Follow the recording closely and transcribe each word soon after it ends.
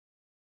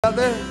Out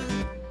there.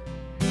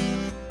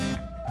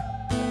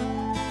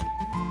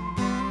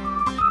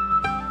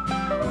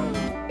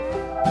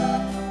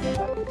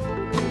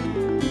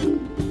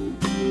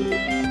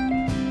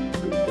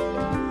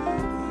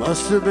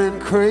 Must have been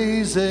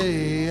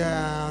crazy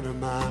out of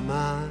my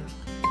mind.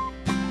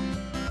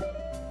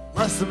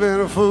 Must have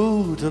been a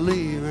fool to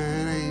leave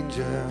an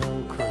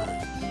angel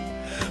crying.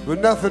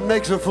 But nothing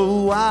makes a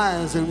fool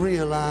wise and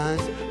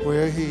realize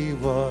where he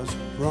was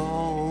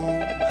wrong.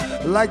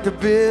 Like the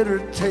bitter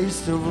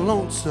taste of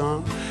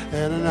lonesome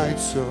and a night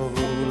so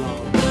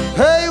long.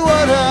 Hey,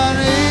 what I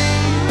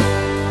need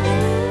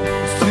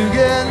is to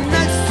get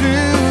next to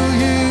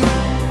you.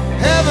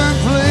 Heaven,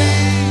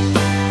 please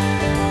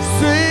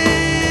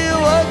see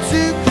what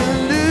you can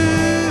do.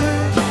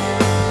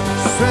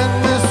 Send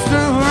Mr.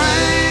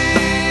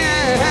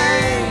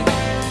 Rain,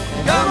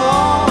 come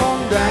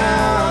on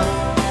down.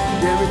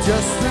 Give me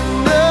just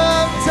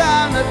enough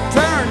time to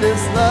turn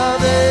this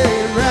love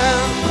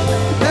around.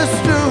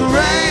 Mr.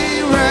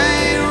 Rain,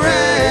 rain,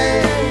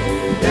 rain,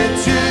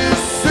 can't you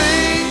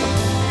see?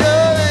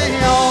 You're the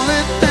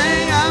only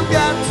thing I've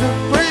got to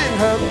bring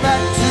her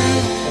back to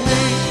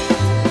me.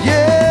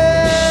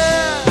 Yeah.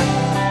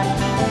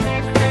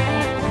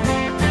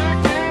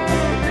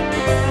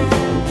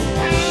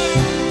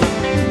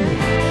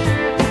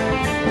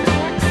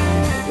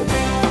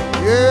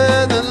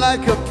 Yeah, then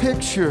like a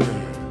picture,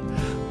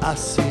 I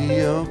see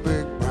your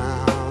big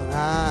brown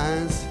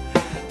eyes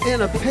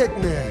in a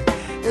picnic,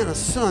 in a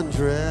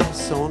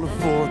sundress on the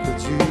 4th of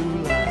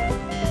July.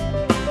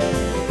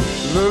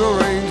 Little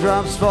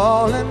raindrops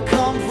falling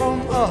come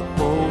from up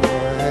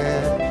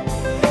overhead.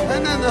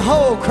 And then the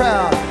whole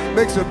crowd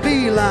makes a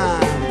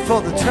beeline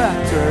for the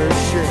tractor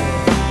shed.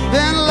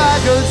 Then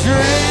like a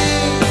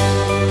dream,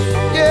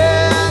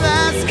 yeah,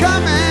 that's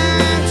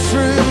coming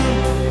true.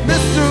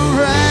 Mr.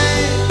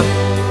 Rain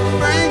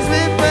brings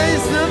me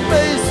face to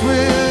face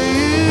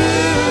with you.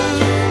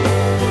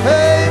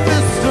 Hey,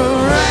 Mr.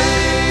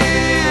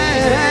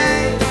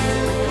 Rain,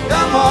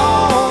 come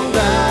on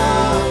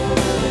down.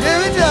 Give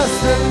me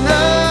just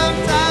enough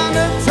time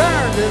to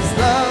turn this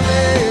love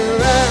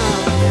around.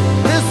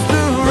 Mr.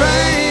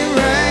 Rain,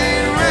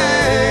 rain,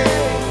 rain,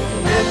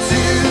 can't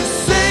you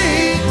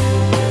see?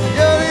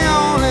 You're the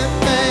only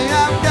thing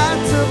I've got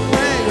to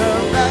bring her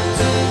back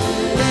to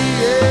me.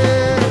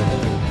 Yeah.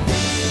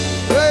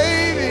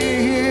 Baby,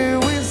 here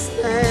we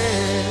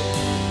stand.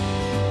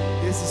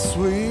 It's a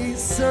sweet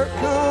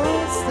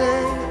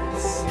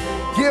circumstance,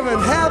 giving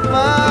half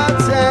my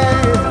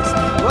chance.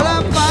 Well,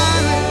 I'm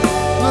finally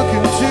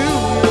looking to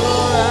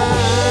your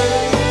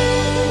eyes.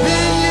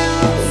 Then you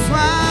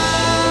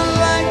smile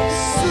like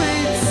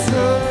sweet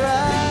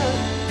sunrise.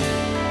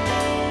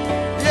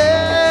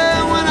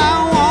 Yeah, when I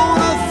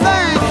wanna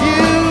thank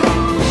you.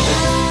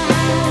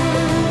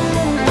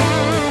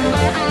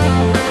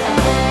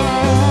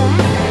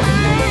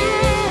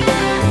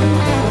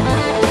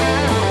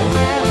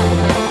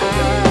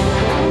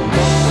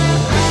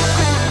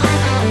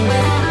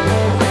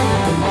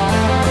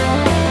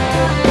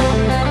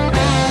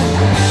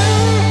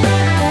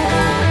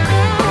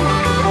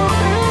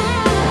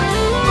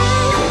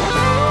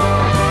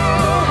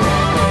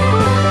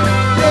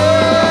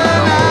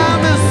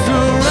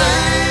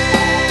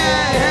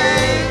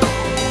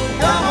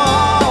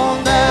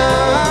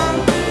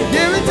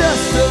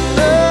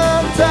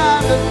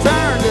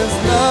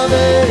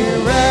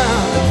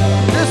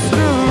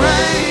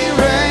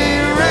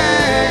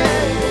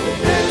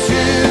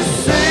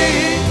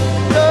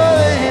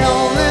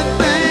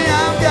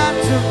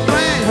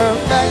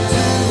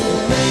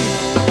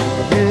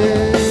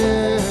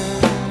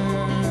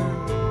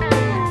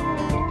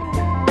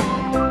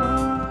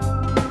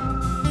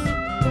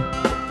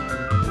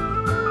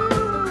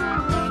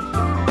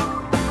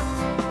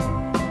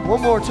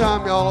 One more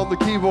time, y'all, on the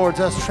keyboards.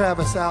 That's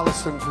Travis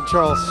Allison from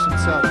Charleston,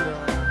 South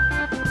Carolina.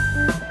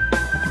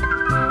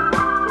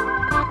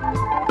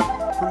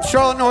 From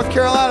Charlotte, North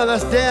Carolina,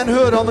 that's Dan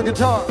Hood on the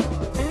guitar.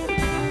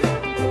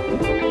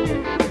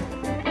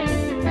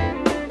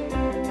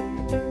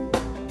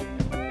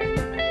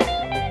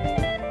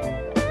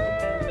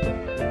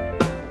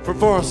 From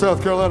Forest,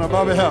 South Carolina,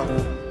 Bobby Howe.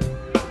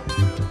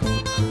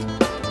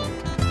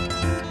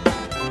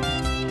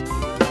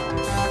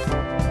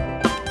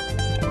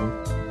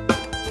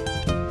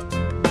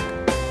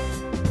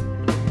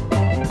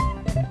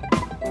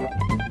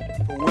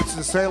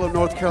 Salem,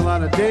 North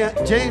Carolina,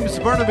 James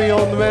Burnaby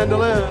on the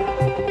mandolin.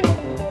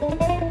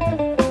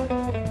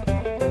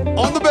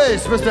 On the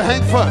bass, Mr.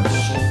 Hank Fudge.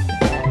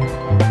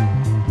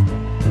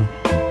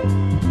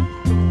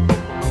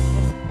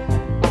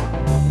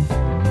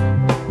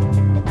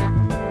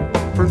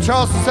 From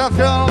Charleston, South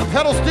Carolina,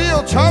 pedal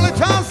steel, Charlie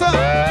Thompson.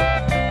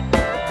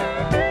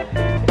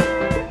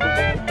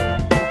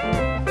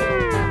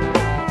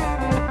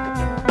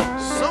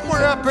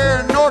 Somewhere up here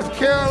in North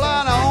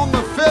Carolina on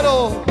the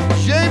fiddle,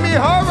 Jamie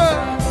Harvard.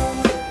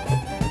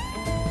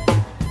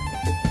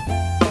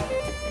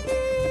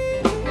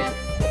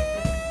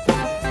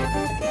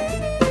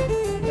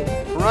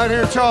 Right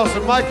here in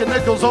Charleston, Micah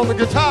Nichols on the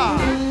guitar.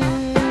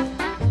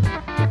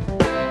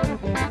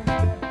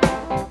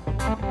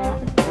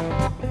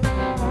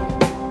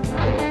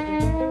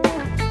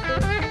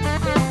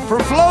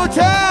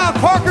 Motown,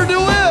 Parker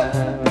DeWitt.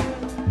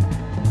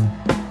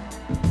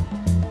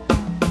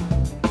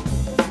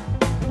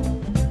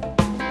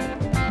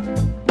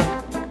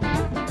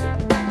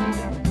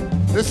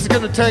 This is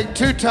gonna take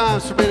 2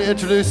 times for me to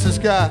introduce this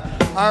guy.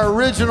 Our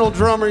original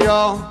drummer,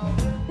 y'all.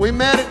 We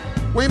met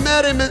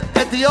him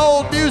at the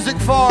old music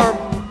farm.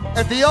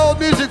 At the old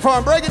music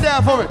farm. Break it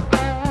down for me.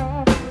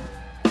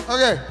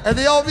 Okay, at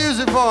the old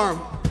music farm.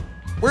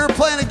 We were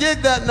playing a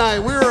gig that night.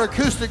 We were an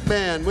acoustic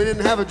band. We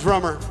didn't have a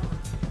drummer.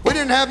 We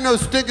didn't have no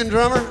stinking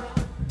drummer.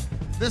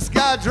 This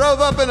guy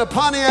drove up in a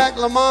Pontiac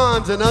Le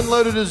Mans and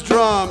unloaded his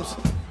drums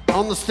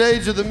on the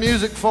stage of the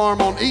music farm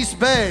on East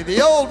Bay,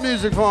 the old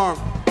music farm.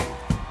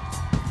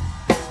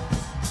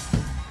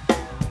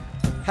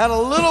 Had a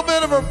little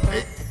bit of a,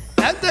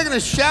 hadn't taken a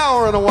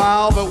shower in a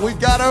while, but we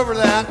got over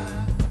that.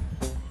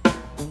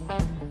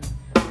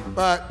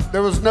 But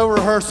there was no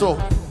rehearsal.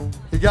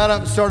 He got up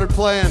and started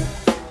playing.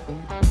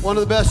 One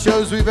of the best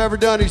shows we've ever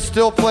done. He's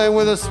still playing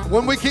with us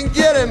when we can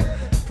get him.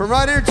 From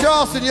right here in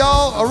Charleston,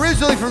 y'all,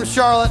 originally from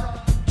Charlotte,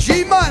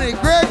 G-Money,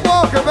 Greg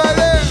Walker back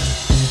there.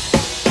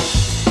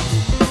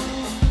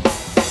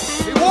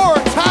 He wore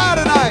a tie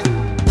tonight.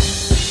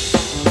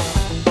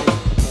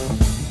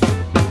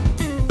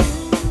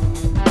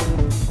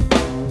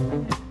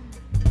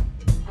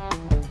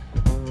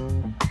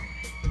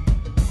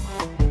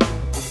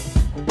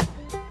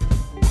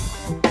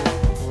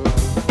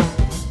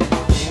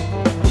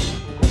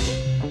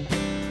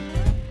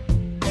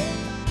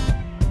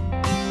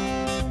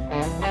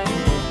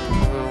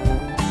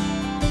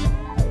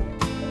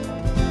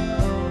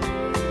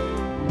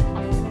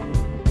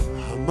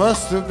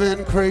 Must have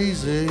been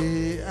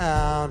crazy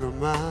out of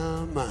my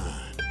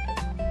mind.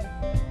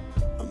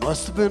 I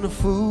must have been a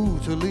fool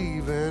to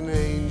leave an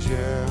angel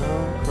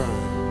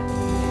crying.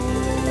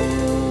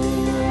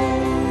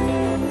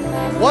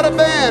 What a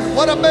band,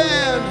 what a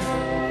band.